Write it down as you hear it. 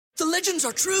The legends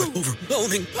are true.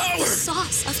 Overwhelming power! The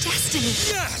sauce of destiny.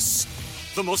 Yes!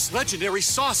 The most legendary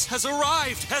sauce has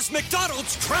arrived as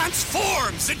McDonald's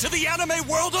transforms into the anime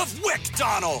world of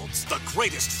WickDonald's. The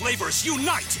greatest flavors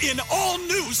unite in all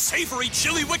new savory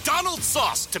chili McDonald's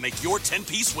sauce to make your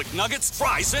 10-piece Wick Nuggets,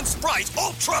 fries, and Sprite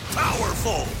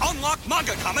ultra-powerful. Unlock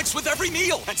manga comics with every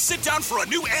meal and sit down for a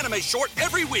new anime short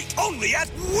every week only at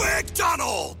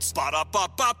WickDonald's.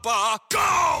 Ba-da-ba-ba-ba,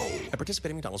 go! At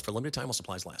participating McDonald's for a limited time while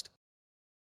supplies last.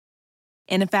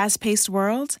 In a fast-paced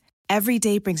world, every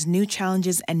day brings new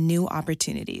challenges and new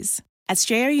opportunities. At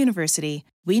Strayer University,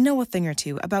 we know a thing or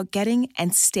two about getting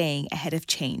and staying ahead of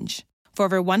change. For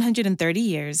over 130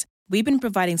 years, we've been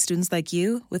providing students like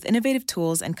you with innovative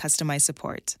tools and customized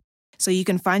support, so you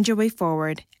can find your way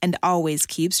forward and always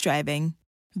keep striving.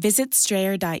 Visit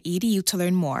strayer.edu to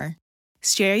learn more.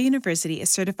 Strayer University is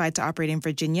certified to operate in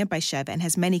Virginia by Chev and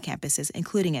has many campuses,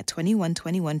 including at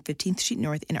 2121 15th Street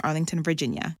North in Arlington,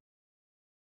 Virginia.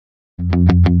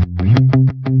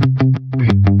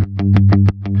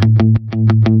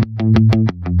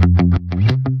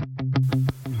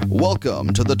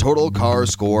 Welcome to the Total Car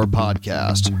Score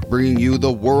podcast, bringing you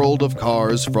the world of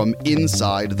cars from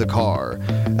inside the car.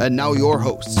 And now your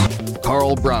hosts,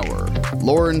 Carl Brower,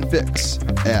 Lauren Fix,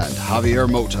 and Javier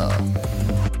Mota.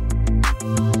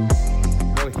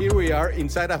 Well, here we are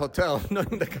inside a hotel,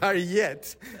 not in the car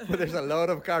yet, but there's a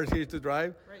lot of cars here to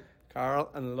drive. Right. Carl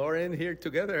and Lauren here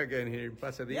together again here in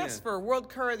Pasadena. Yes, for World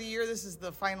Car of the Year, this is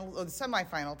the final, the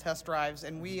semi-final test drives,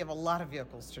 and we have a lot of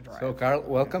vehicles to drive. So, Carl,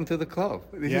 welcome to the club.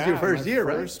 This is your first year,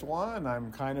 right? First one. I'm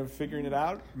kind of figuring it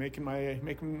out, making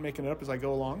it up as I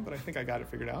go along, but I think I got it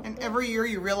figured out. And every year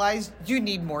you realize you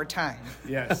need more time.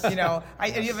 Yes. You know,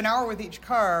 you have an hour with each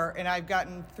car, and I've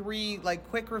gotten 3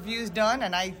 quick reviews done,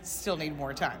 and I still need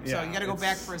more time. Yeah, so you got to go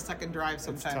back for a second drive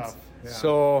sometimes. It's tough. Yeah.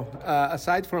 So,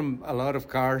 aside from a lot of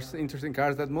cars, interesting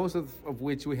cars, that most of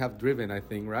which we have driven, I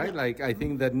think, right? Yeah. Like, I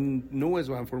think the newest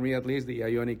one for me, at least, the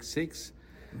Ioniq 6,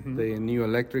 the new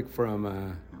electric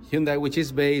from Hyundai, which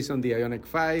is based on the Ioniq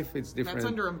 5. It's different. That's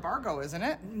under embargo, isn't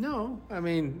it? No, I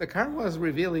mean, the car was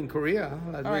revealed in Korea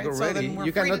last week already. So then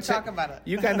we're free to talk about it.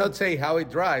 You cannot say how it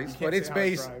drives, but it's say how it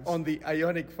based drives. on the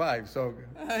Ioniq 5. So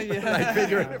Yeah.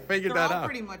 figure They're that all out.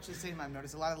 pretty much the same, I've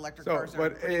noticed. A lot of electric So, cars are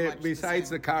but pretty much besides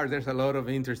the the cars, there's a lot of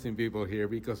interesting people here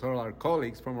because all our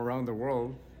colleagues from around the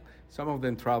world, some of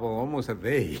them travel almost a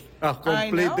day, a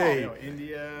complete know. day. You know,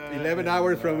 India. 11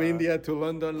 hours from India to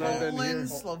London, Poland, here.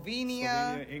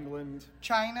 Slovenia, England.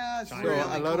 China. It's So really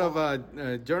a lot cool.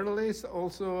 of journalists,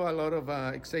 also a lot of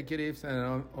executives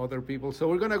and other people. So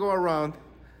we're going to go around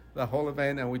the whole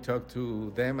event and we talk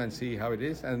to them and see how it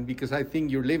is. And because I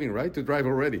think you're leaving, right, to drive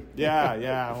already.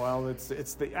 Yeah. Well,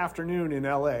 it's the afternoon in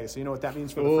LA, so you know what that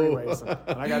means for the freeways.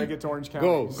 And I got to get to Orange County.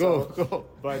 Go.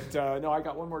 But no, I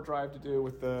got one more drive to do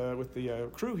with the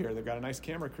crew here. They've got a nice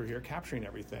camera crew here capturing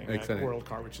everything Excellent. at World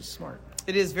Car, which is smart.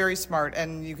 It is very smart,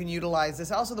 and you can utilize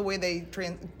this. Also, the way they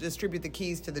distribute the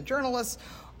keys to the journalists,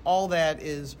 all that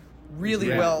is really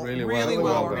well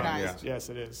well organized. Yes,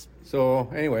 it is. So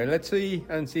anyway, let's see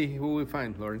who we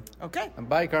find, Lauren. Okay. And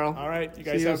bye, Carl. All right, you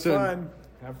See guys have soon. fun.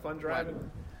 Have fun driving.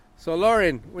 So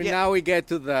Lauren, Yeah. now we get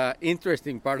to the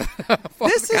interesting part of the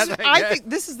podcast, I guess. think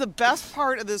this is the best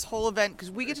part of this whole event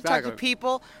because we get to talk to Exactly.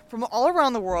 people from all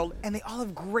around the world, and they all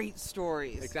have great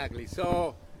stories. Exactly.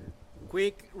 So,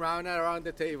 quick round around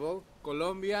the table.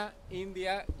 Colombia,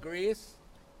 India, Greece.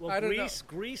 Well, I don't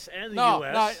Greece and the No,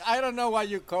 U.S. I don't know what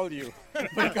you call you.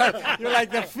 Because you're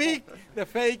like the fake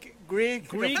Greek,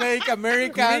 the fake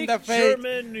American, Greek, the fake.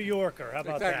 German, New Yorker. How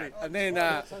about Exactly. that? And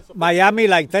then, Miami,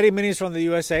 like 30 minutes from the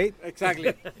USA.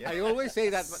 exactly. I always say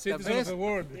that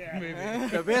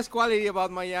the best quality about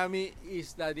Miami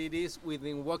is that it is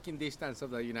within walking distance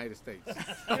of the United States.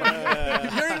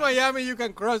 If you're in Miami, you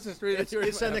can cross the street.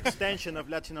 It's an extension of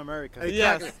Latin America.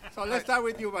 Exactly. So let's start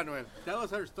with you, Manuel. Tell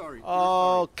us our story.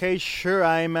 Okay, sure.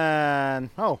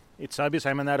 It's obvious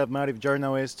I'm an automotive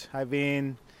journalist. I've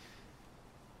been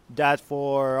that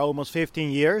for almost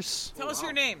 15 years. Tell us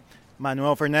your name.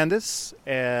 Manuel Fernandez.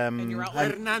 And your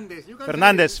outlet. Fernandez. You can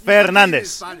Fernandez. say it in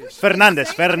Fernandez. Spanish.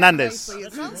 Fernandez.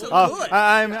 It sounds so Oh, good.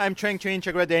 I'm trying to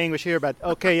integrate the English here, but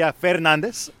okay, yeah,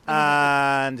 Fernandez.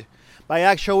 And by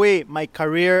actually my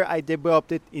career, I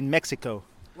developed it in Mexico.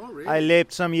 Oh, really? I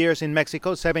lived some years in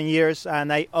Mexico, 7 years,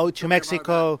 and I owe to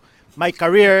Mexico my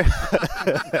career.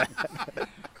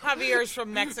 Javier's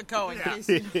from Mexico, in case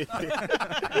you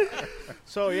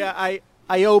So yeah,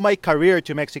 I owe my career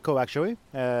to Mexico actually,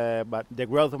 but the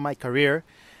growth of my career.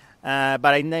 But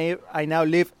I now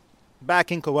live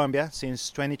back in Colombia since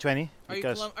 2020.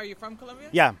 Are you from Colombia?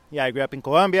 Yeah, I grew up in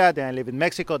Colombia, then I lived in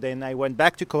Mexico, then I went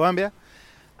back to Colombia.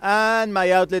 And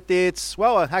my outlet, it's,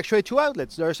 well, actually two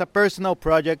outlets. There's a personal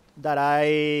project that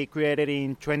I created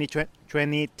in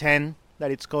 2010 that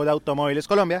it's called Automóviles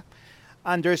Colombia.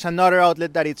 And there's another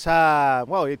outlet that it's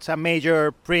a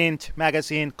major print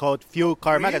magazine called Fuel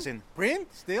Car Magazine. Print?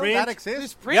 Still? Print. That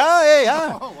exists?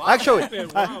 Yeah. Oh, wow. Actually,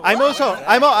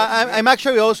 I'm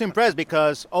actually also impressed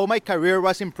because all my career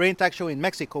was in print actually in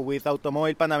Mexico with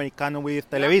Automóvil Panamericano with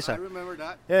Televisa. I remember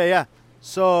that. Yeah.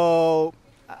 So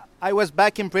I was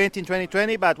back in print in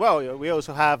 2020, but well, we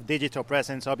also have digital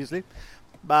presence, obviously.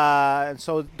 But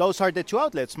so those are the two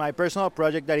outlets: my personal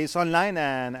project that is online,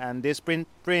 and this print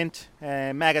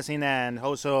magazine, and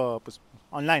also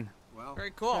online. Wow.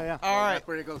 Very cool. Yeah. All right. That's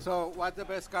pretty cool. So, what's the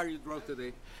best car you drove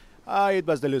today? It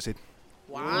was the Lucid.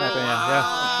 Wow.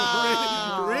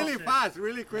 Really fast,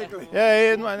 really quickly.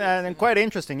 Yeah, and quite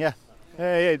interesting. Yeah.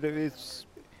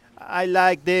 I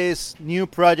like these new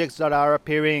projects that are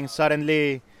appearing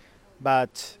suddenly,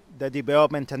 but the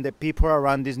development and the people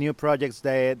around these new projects,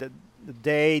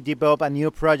 they develop a new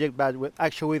project, but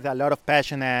with a lot of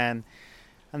passion and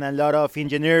a lot of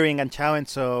engineering and challenge.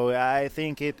 So I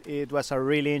think it was a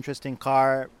really interesting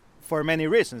car for many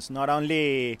reasons, not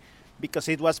only because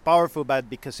it was powerful, but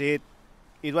because it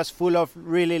was full of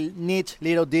really neat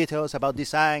little details about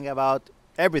design, about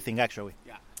everything actually.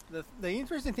 Yeah. The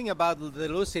interesting thing about the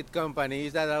Lucid company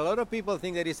is that a lot of people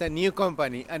think that it's a new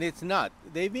company, and it's not.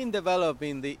 They've been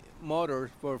developing the motors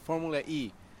for Formula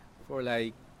E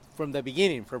from the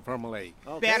beginning for Formula E.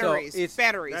 Okay. Batteries. So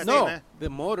batteries. No, the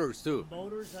motors too.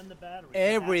 Motors and the batteries.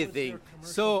 Everything.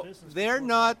 So they're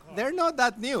not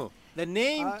that new. The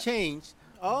name changed.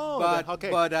 But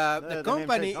the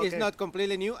company is not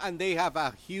completely new, and they have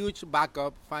a huge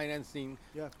backup financing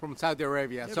from Saudi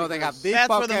Arabia. So they have deep That's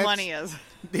pockets. where the money is.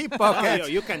 Deep pockets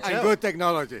You can and tell. good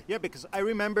technology. Yeah, because I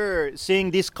remember seeing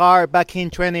this car back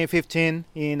in 2015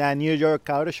 in a New York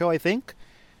auto show, I think,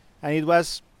 and it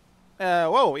was.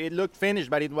 It looked finished,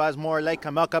 but it was more like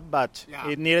a mock-up, but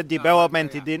it needed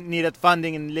development, it needed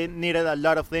funding, and needed a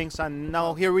lot of things. And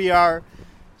now here we are,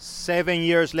 7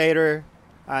 years later,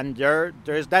 and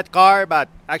there's that car, but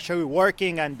actually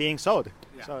working and being sold.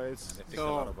 Yeah. So it's It ticks a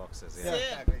lot of boxes. Yeah.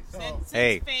 Exactly. Since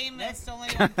Hey. famous, only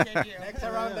one kid here. Next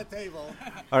around the table.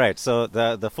 All right. So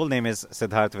the full name is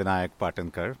Siddharth Vinayak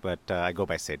Patankar, but I go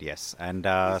by Sid. Yes. And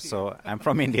so I'm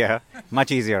from India.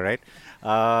 Much easier, right?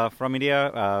 From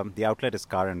India, the outlet is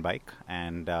Car and Bike,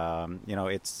 and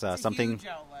it's It's something. a huge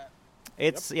outlet.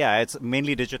 It's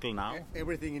mainly digital now.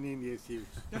 Everything in India is huge.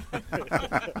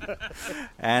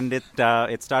 And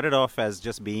it started off as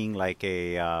just being like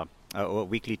a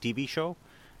weekly TV show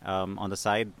on the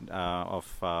side of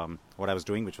what I was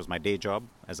doing, which was my day job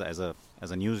as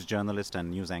a news journalist and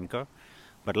news anchor.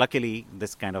 But luckily,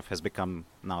 this kind of has become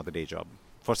now the day job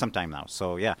for some time now.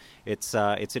 So yeah, it's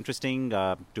interesting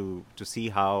to see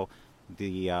how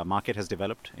the market has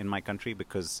developed in my country,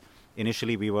 because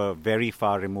initially we were very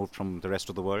far removed from the rest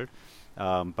of the world,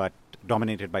 but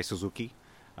dominated by Suzuki.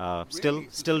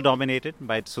 Still dominated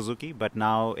by Suzuki, but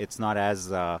now it's not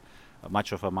as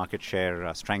much of a market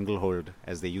share stranglehold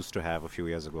as they used to have a few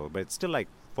years ago. But it's still like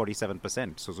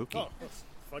 47% Suzuki. Oh,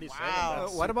 47. Wow.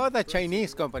 What about the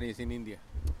Chinese companies in India?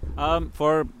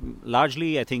 For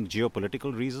largely, I think,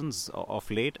 geopolitical reasons of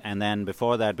late, and then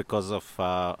before that, because of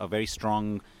a very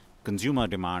strong consumer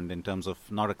demand in terms of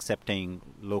not accepting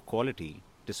low quality,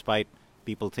 despite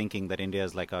people thinking that India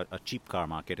is like a cheap car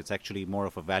market. It's actually more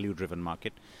of a value-driven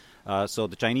market. So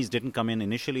the Chinese didn't come in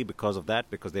initially because of that,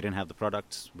 because they didn't have the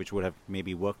products which would have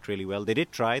maybe worked really well. They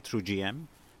did try through GM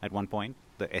at one point.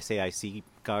 The SAIC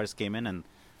cars came in and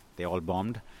they all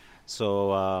bombed.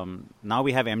 So now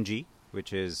we have MG,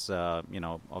 which is,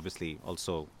 obviously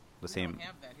also the same. We don't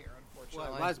have that here, Well,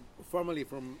 unfortunately. it was formerly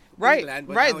from Right, England,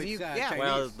 but right, now it's yeah. Chinese.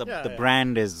 Well, the Yeah.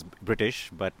 brand is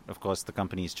British, but of course the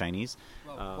company is Chinese.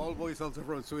 Well, Volvo is also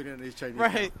from Sweden and is Chinese.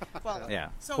 Right. Well, Yeah.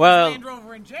 so Well, is Land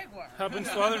Rover and Jaguar. Happens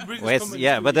to other British Well, companies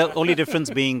yeah, too. but the only difference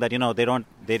being that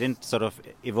they didn't sort of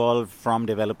evolve from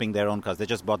developing their own cars. They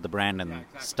just bought the brand and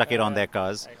stuck it on their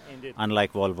cars, Indeed.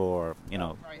 unlike Volvo or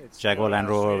Right. Jaguar Land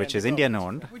Rover, which is Australian Indian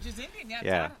owned. Which is Indian, yeah.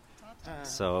 Yeah.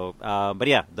 So, but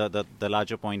yeah, the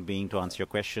larger point being, to answer your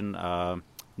question,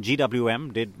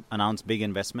 GWM did announce big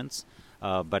investments,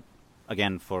 but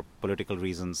again, for political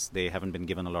reasons, they haven't been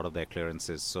given a lot of their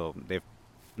clearances. So they've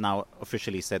now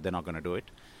officially said they're not going to do it.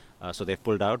 So they've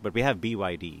pulled out. But we have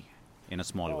BYD in a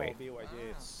small way.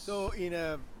 So in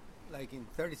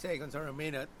 30 seconds or a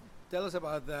minute, tell us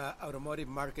about the automotive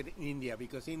market in India,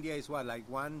 because India is what, like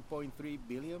 1.3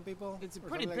 billion people? It's a or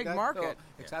pretty something big like that? market.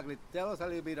 So, exactly. Tell us a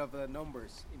little bit of the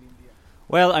numbers in India.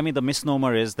 Well, I mean, the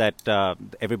misnomer is that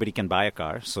everybody can buy a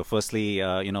car. So firstly,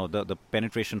 the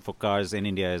penetration for cars in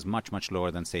India is much, much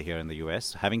lower than, say, here in the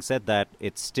US. Having said that,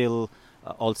 it's still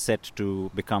all set to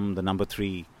become the number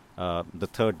 3, the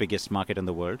third biggest market in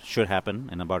the world. Should happen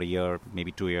in about a year,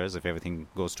 maybe 2 years, if everything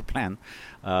goes to plan.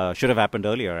 Should have happened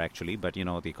earlier, actually, but,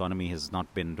 the economy has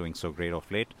not been doing so great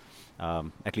of late,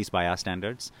 at least by our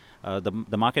standards.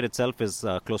 The market itself is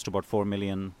close to about 4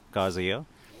 million cars a year.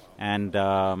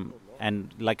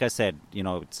 And like I said,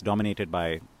 it's dominated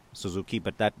by Suzuki,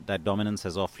 but that dominance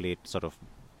has of late sort of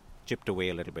chipped away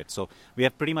a little bit. So we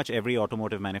have pretty much every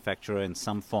automotive manufacturer in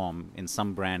some form, in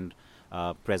some brand,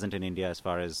 present in India as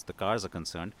far as the cars are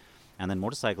concerned. And then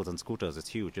motorcycles and scooters, it's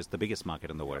huge. It's the biggest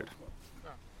market in the world.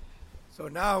 So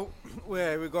now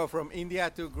we go from India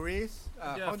to Greece,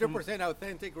 100%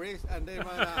 authentic Greece, and then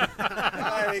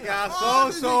we got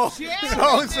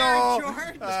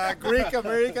Greek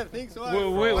American things.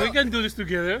 We can do this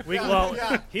together.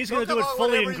 He's going to do it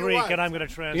fully in Greek, and I'm going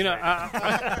to translate.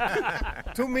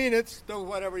 2 minutes, do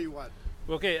whatever you want.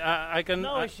 Okay, I can.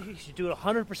 No, you should do it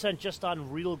 100% just on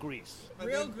real Greece.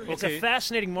 Real Greece. It's a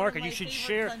fascinating market. You should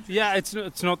share. Yeah,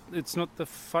 it's not it's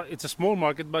a small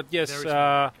market, but yes,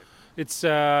 it's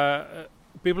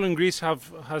people in Greece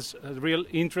has a real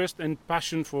interest and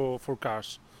passion for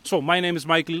cars. So my name is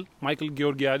Michael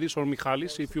Georgiadis, or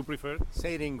Michalis, if you prefer.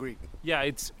 Say it in Greek. Yeah,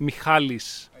 it's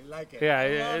Michalis. I like it. Yeah,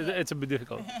 it's a bit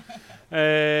difficult.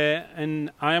 And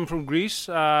I am from Greece.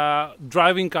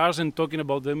 Driving cars and talking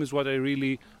about them is what I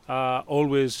really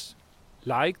always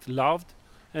loved,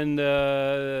 and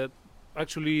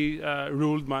actually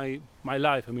ruled my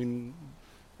life. I mean,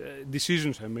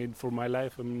 decisions I made for my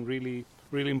life really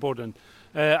important.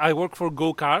 I work for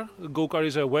GoCar. GoCar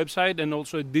is a website and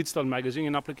also a digital magazine,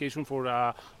 an application for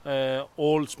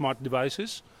all smart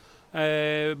devices.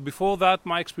 Before that,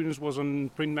 my experience was on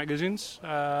print magazines.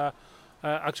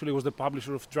 Actually, was the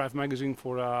publisher of Drive magazine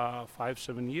for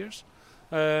 5-7 years.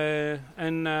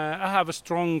 And I have a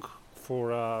strong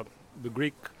for the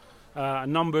Greek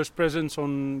numbers presence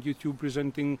on YouTube,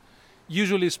 presenting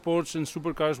usually sports and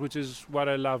supercars, which is what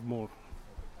I love more.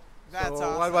 That's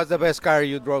awesome. What was the best car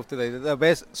you drove today? The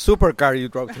best supercar you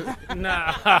drove today?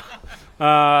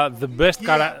 The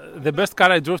best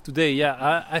car I drove today.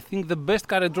 Yeah, I think the best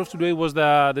car I drove today was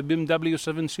the BMW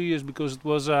 7 Series, because it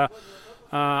was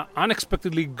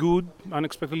unexpectedly good,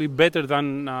 unexpectedly better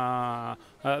than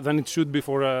it should be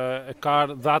for a car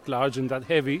that large and that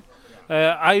heavy.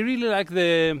 I really like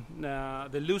the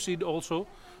Lucid also,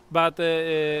 but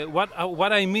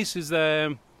what I miss is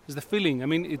the feeling. I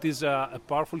mean, it is a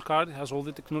powerful car. It has all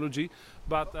the technology,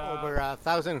 but over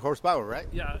 1,000 horsepower, right?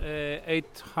 Yeah,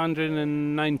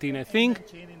 819, I think.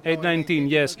 819,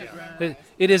 yes.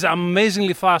 It is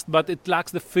amazingly fast, but it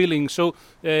lacks the feeling. So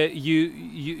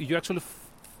you actually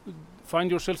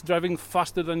find yourself driving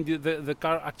faster than the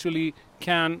car actually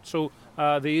can. So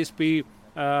the ESP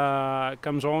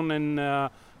comes on and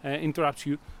interrupts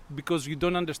you, because you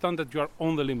don't understand that you are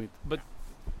on the limit. But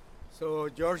so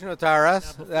George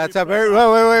Notaras, that's a very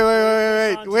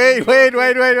wait.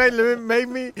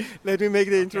 Let me make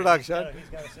the introduction. He's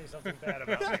got to say something bad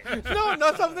about me. No,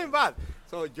 not something bad.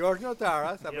 So George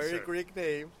Notaras, a Yes, very sir. Greek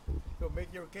name. So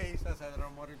make your case as an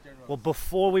automotive journalist. Well,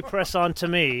 before we press on to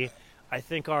me, I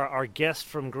think our guest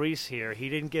from Greece here, he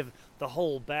didn't give the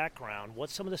whole background.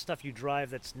 What's some of the stuff you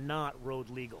drive that's not road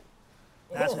legal?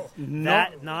 That's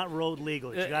not road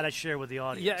legal. You got to share with the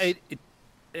audience. yeah,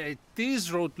 it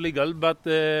is road legal, but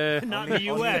Not in the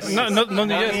U.S. Not in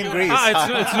the US. in Greece.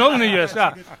 It's not in the US.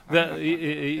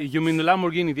 You mean the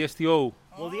Lamborghini, the STO?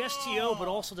 Well, the STO, but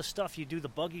also the stuff you do, the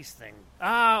buggies thing.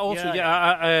 Also,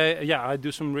 I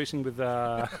do some racing with.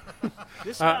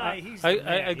 This guy, he's the man.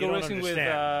 I You go don't racing with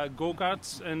understand.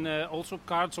 go-karts and also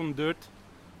karts on dirt,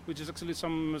 which is actually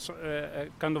some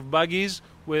kind of buggies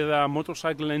with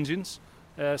motorcycle engines,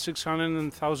 600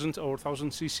 and 1,000 or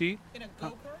 1,000 cc. In a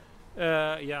go-kart?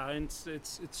 And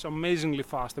it's amazingly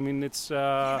fast. I mean, it's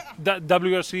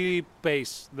WRC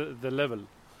pace, the level.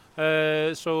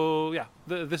 This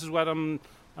is what I'm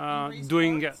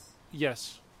doing.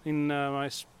 Yes, in my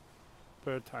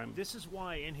spare time. This is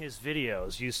why in his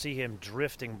videos you see him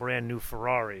drifting brand new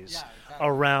Ferraris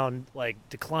around like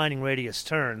declining radius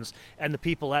turns, and the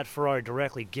people at Ferrari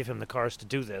directly give him the cars to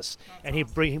do this, and he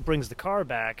brings the car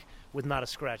back with not a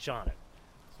scratch on it.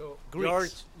 So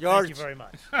Greece. George, Thank you very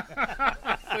much.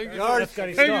 George,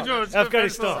 Thank you, George.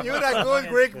 Afghanistan. you're a good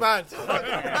Greek man.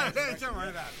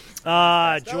 Tell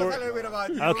us George. a little bit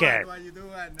about you Okay. and what you do.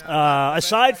 And,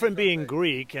 Aside from being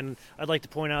Greek, and I'd like to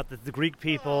point out that the Greek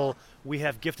people, we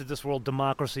have gifted this world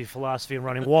democracy, philosophy, and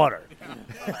running water.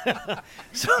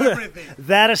 So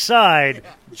that aside,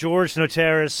 George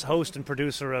Notaris, host and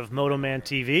producer of Motoman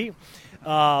TV.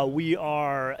 We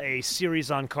are a series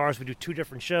on cars. We do 2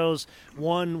 different shows.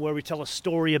 One where we tell a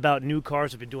story about new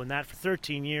cars. We've been doing that for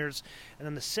 13 years. And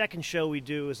then the second show we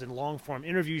do is a long-form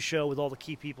interview show with all the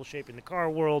key people shaping the car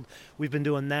world. We've been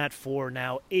doing that for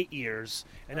now 8 years.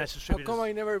 And that's how distributed. come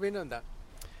I never been on that?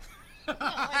 What's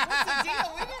the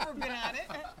deal? We've never been on it.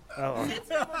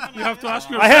 You have to ask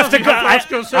yourself. I have to go.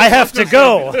 I have to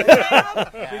go.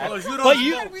 Because you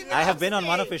don't. I have been on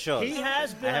one of his shows. He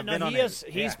has been. I have been on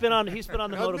He's been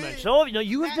on the Motoman show. You know,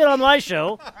 you have been on my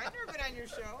show. I've never been on your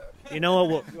show. You know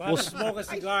what? We'll smoke a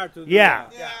cigar to do yeah.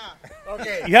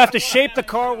 Okay. You have to shape the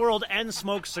car world and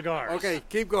smoke cigars. Okay,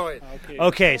 keep going.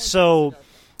 Okay, so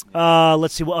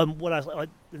let's see.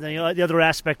 The other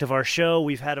aspect of our show,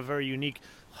 we've had a very unique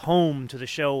home to the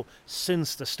show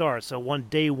since the start. So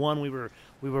day one, we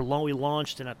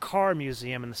launched in a car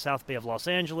museum in the South Bay of Los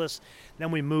Angeles. Then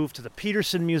we moved to the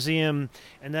Peterson Museum,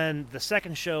 and then the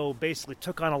second show basically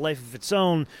took on a life of its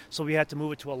own. So we had to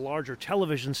move it to a larger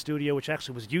television studio, which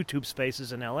actually was YouTube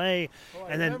Spaces in L.A. Oh,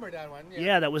 and I remember that one.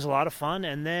 Yeah, that was a lot of fun.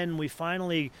 And then we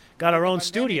finally got our own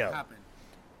studio.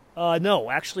 No,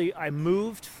 actually, I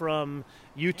moved from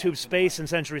YouTube Space in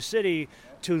Century City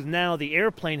to now the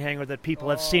airplane hangar that people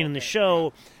have seen in the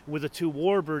show with the 2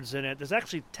 Warbirds in it. There's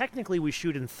actually, technically, we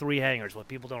shoot in 3 hangars, what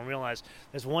people don't realize.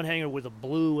 There's one hangar with a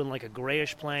blue and like a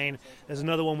grayish plane. There's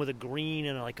another one with a green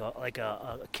and like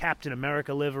a Captain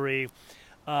America livery.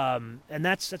 And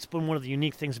that's been one of the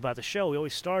unique things about the show. We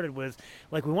always started with,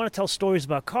 like, we want to tell stories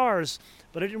about cars,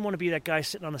 but I didn't want to be that guy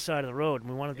sitting on the side of the road. And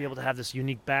we wanted to be able to have this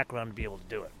unique background to be able to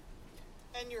do it.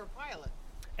 And you're a pilot.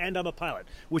 And I'm a pilot,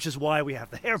 which is why we have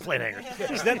the airplane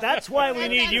hangars. That's why we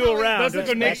need you around. That's the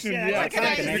connection, yeah.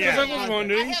 Because I was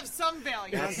wondering. I have some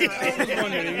value. I was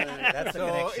wondering. That's the So,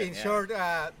 connection, in short,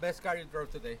 best car you drove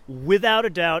today? Without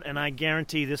a doubt, and I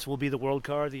guarantee this will be the World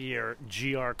Car of the Year,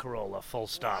 GR Corolla, full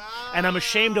stop. And I'm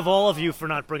ashamed of all of you for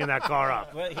not bringing that car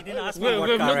up. Well, he didn't ask me We what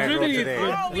have car not I drove driven it.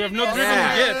 today. We have not driven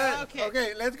it yet.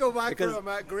 Okay, let's go back Because- from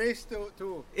Greece to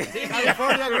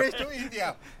California, Greece to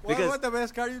India. What Because- was the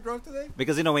best car you drove today?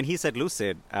 Because, when he said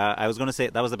Lucid, I was going to say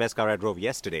that was the best car I drove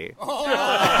yesterday.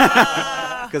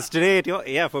 Because today,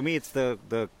 for me, it's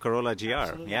the Corolla GR.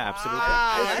 Yeah,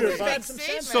 absolutely. That's a big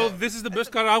statement. So this is the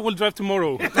best car I will drive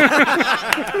tomorrow. It's the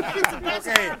best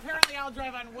car apparently I'll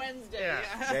drive on Wednesday.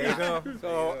 There you go.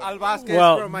 So, Al Vasquez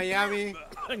Well- from Miami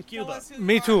In Cuba.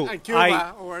 Me too. and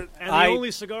Cuba. or And the I-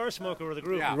 only cigar smoker of the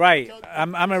group. Yeah. Right.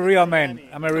 I'm a real man.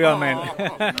 I'm a real man.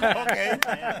 okay.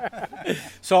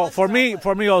 So for me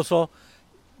also,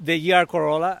 the GR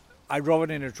Corolla, I drove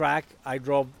it in the track. I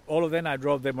drove all of them. I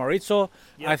drove the Morizo.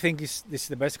 Yep. I think this is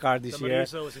the best car this The year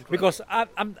Morizo is incredible. because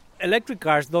I'm electric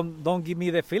cars don't give me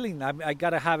the feeling. I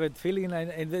gotta have it feeling,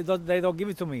 and they don't give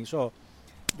it to me. So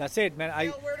that's it, man.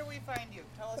 Bill, where do we find you?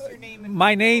 Tell us your name. And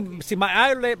My name, see, my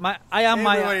outlet.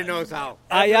 Everybody knows how.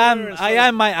 I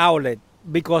am my outlet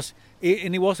because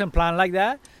it wasn't planned like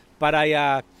that. But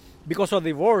because of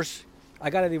divorce, I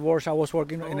got a divorce. I was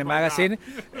working in a magazine,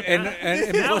 and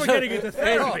Now we're getting into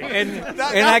therapy.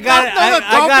 I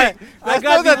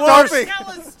got divorced. tell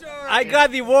a story. I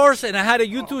got divorced, and I had a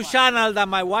YouTube channel that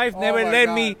my wife never my let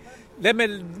God.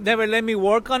 never let me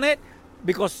work on it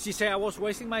because she said I was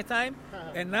wasting my time.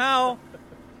 And now,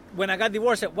 when I got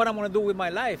divorced, I said, what I'm gonna do with my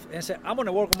life? And I said, I'm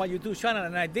gonna work on my YouTube channel,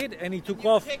 and I did, and it took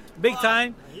off picked big one.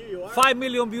 time. 5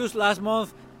 million views last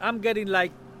month. I'm getting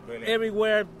like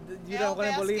everywhere. You Al don't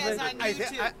gonna believe Vasquez it.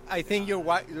 on YouTube. I think your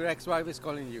ex-wife is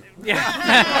calling you.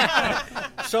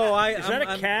 So Is that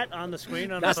a cat on the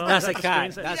screen on That's the phone? that's Is a that the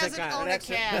cat. screen? That's a doesn't cat. own a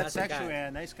cat. That's actually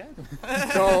a nice cat.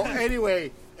 So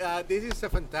anyway, this is a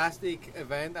fantastic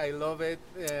event. I love it.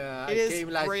 I is came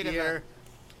last great year. event.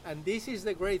 And this is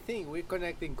the great thing. We're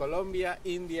connecting Colombia,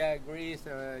 India, Greece,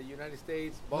 United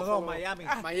States, Buffalo. Miami.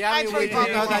 Miami, we forget.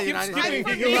 did not the I United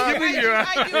forget.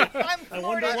 States. I'm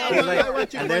Florida.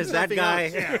 And there's that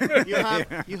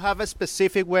guy. You have a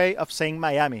specific way of saying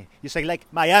Miami. You say like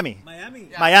Miami. Miami.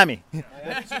 Miami.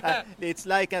 It's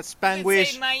like a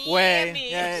Spanglish Miami. way.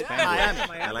 Yeah,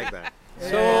 Miami. I like that.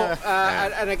 So,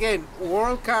 and again,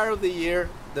 World Car of the Year,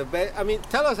 the best. I mean,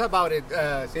 tell us about it,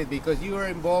 Sid, because you are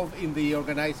involved in the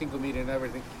organizing committee and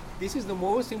everything. This is the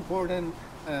most important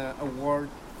award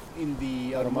in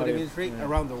the automotive industry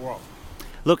around the world.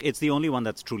 Look, it's the only one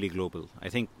that's truly global. I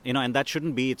think, and that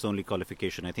shouldn't be its only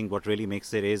qualification. I think what really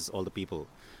makes it is all the people.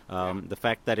 The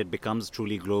fact that it becomes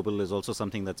truly global is also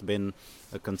something that's been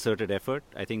a concerted effort,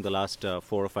 I think, the last 4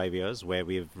 or 5 years, where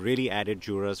we've really added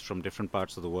jurors from different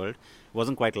parts of the world. It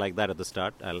wasn't quite like that at the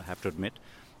start, I'll have to admit,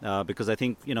 because I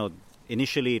think,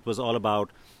 initially it was all about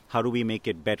how do we make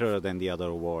it better than the other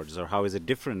awards, or how is it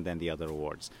different than the other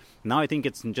awards. Now I think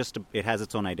it has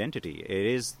its own identity. It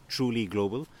is truly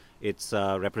global. Its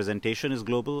representation is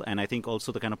global, and I think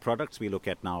also the kind of products we look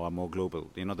at now are more global.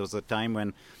 There was a time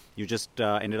when you just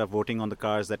ended up voting on the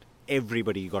cars that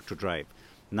everybody got to drive.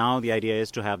 Now the idea is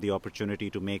to have the opportunity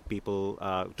to make people,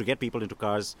 to get people into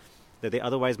cars that they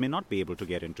otherwise may not be able to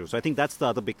get into. So I think that's the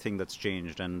other big thing that's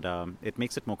changed, and it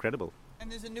makes it more credible.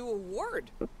 And there's a new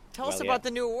award. Tell us about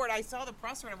the new award. I saw the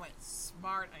presser and I went,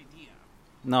 smart idea.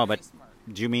 No, but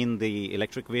do you mean the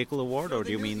electric vehicle award, or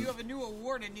do you mean... You have a new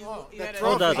award, and the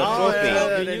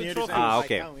trophy.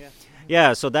 Okay.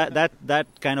 Yeah, so that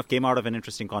kind of came out of an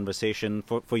interesting conversation.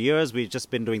 For years, we've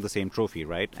just been doing the same trophy,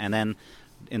 right? And then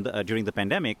during the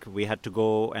pandemic, we had to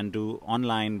go and do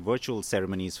online virtual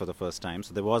ceremonies for the first time.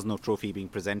 So there was no trophy being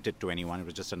presented to anyone. It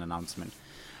was just an announcement.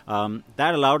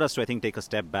 That allowed us to, I think, take a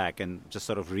step back and just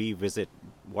sort of revisit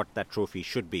what that trophy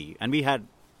should be. And we had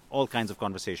all kinds of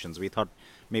conversations. We thought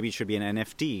maybe it should be an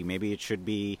NFT. Maybe it should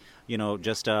be,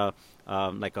 just like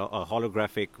a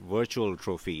holographic virtual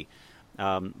trophy.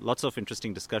 Lots of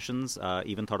interesting discussions,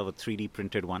 even thought of a 3D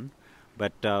printed one.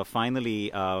 But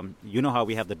finally, how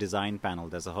we have the design panel.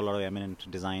 There's a whole lot of eminent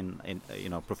design,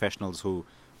 professionals who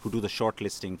do the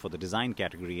shortlisting for the design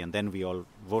category, and then we all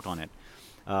vote on it.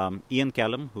 Ian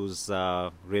Callum, who's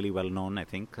really well known, I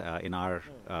think, in our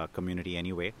community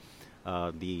anyway,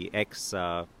 the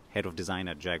ex-head of design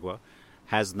at Jaguar,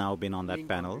 has now been on that Lincoln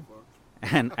panel.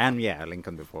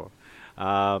 Lincoln before.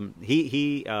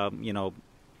 He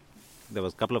there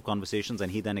was a couple of conversations,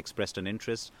 and he then expressed an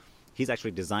interest. He's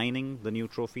actually designing the new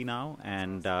trophy now,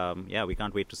 and we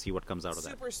can't wait to see what comes out of that.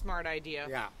 Super smart idea.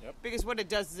 Yeah. Yep. Because what it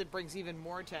does is it brings even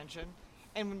more attention,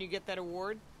 and when you get that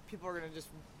award, people are going to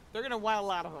they're going to want a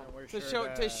lot of them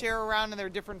to share around in their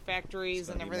different factories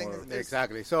and everything.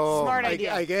 Exactly. So smart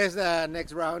idea. I guess the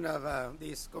next round of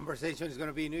this conversation is going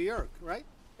to be New York, right?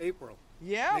 April.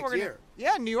 Yeah, next year.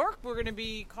 New York. We're going to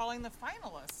be calling the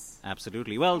finalists.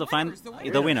 Absolutely. Well, the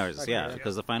winners,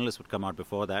 because the finalists would come out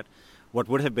before that. What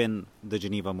would have been the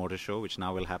Geneva Motor Show, which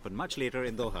now will happen much later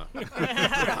in Doha.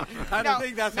 I don't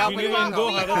think that's happening in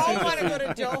Doha. We all want to go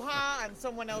to Doha on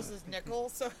someone else's nickel.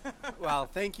 So. Well,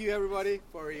 thank you, everybody,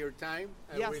 for your time.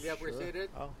 I really appreciate it.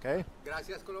 Okay.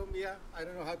 Gracias, Colombia. I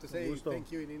don't know how to say thank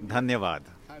you in English. Dhanyavad.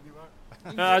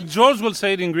 George will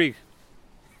say it in Greek.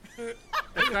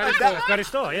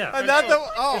 Efkaristo, yeah. It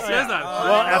says that.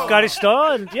 Well,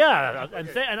 Efkaristo, and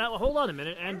hold on a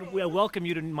minute, and we welcome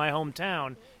you to my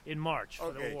hometown in March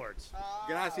for the awards.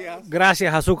 Gracias.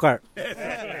 Gracias, Azúcar.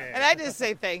 And I just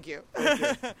say thank you.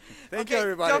 Thank you,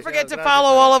 everybody. Don't forget to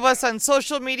follow all of us on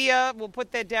social media. We'll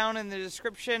put that down in the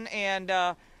description. And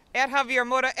at Javier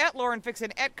Mota, at Lauren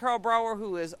Fixon, at Carl Brower,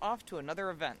 who is off to another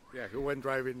event. Yeah, who went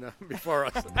driving before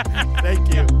us.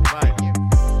 Thank you. Bye.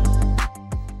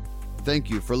 Thank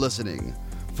you for listening.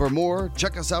 For more,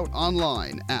 check us out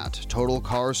online at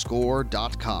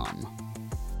TotalCarScore.com.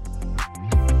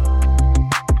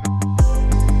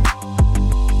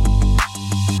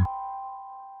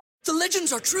 The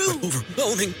legends are true.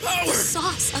 Overwhelming power! The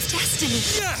sauce of destiny.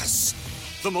 Yes!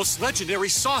 The most legendary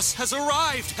sauce has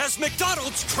arrived as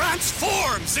McDonald's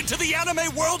transforms into the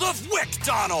anime world of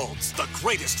WickDonald's. The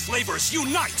greatest flavors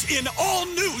unite in all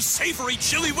new savory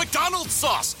chili McDonald's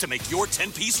sauce to make your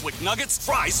 10-piece Wick Nuggets,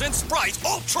 fries, and Sprite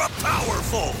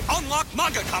ultra-powerful. Unlock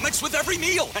manga comics with every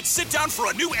meal and sit down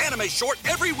for a new anime short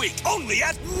every week only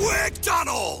at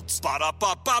WickDonald's.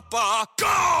 Ba-da-ba-ba-ba,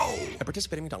 go! At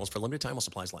participating McDonald's for a limited time while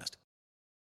supplies last.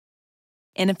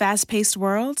 In a fast-paced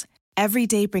world, every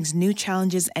day brings new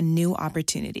challenges and new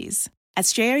opportunities. At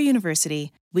Strayer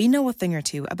University, we know a thing or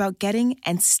two about getting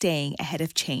and staying ahead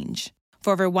of change.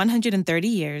 For over 130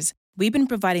 years, we've been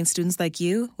providing students like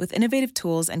you with innovative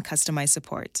tools and customized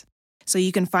support, so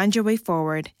you can find your way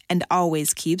forward and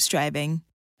always keep striving.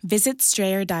 Visit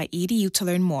strayer.edu to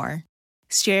learn more.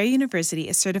 Strayer University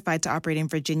is certified to operate in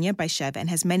Virginia by Chev and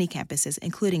has many campuses,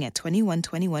 including at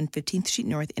 2121 15th Street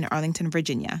North in Arlington,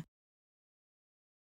 Virginia.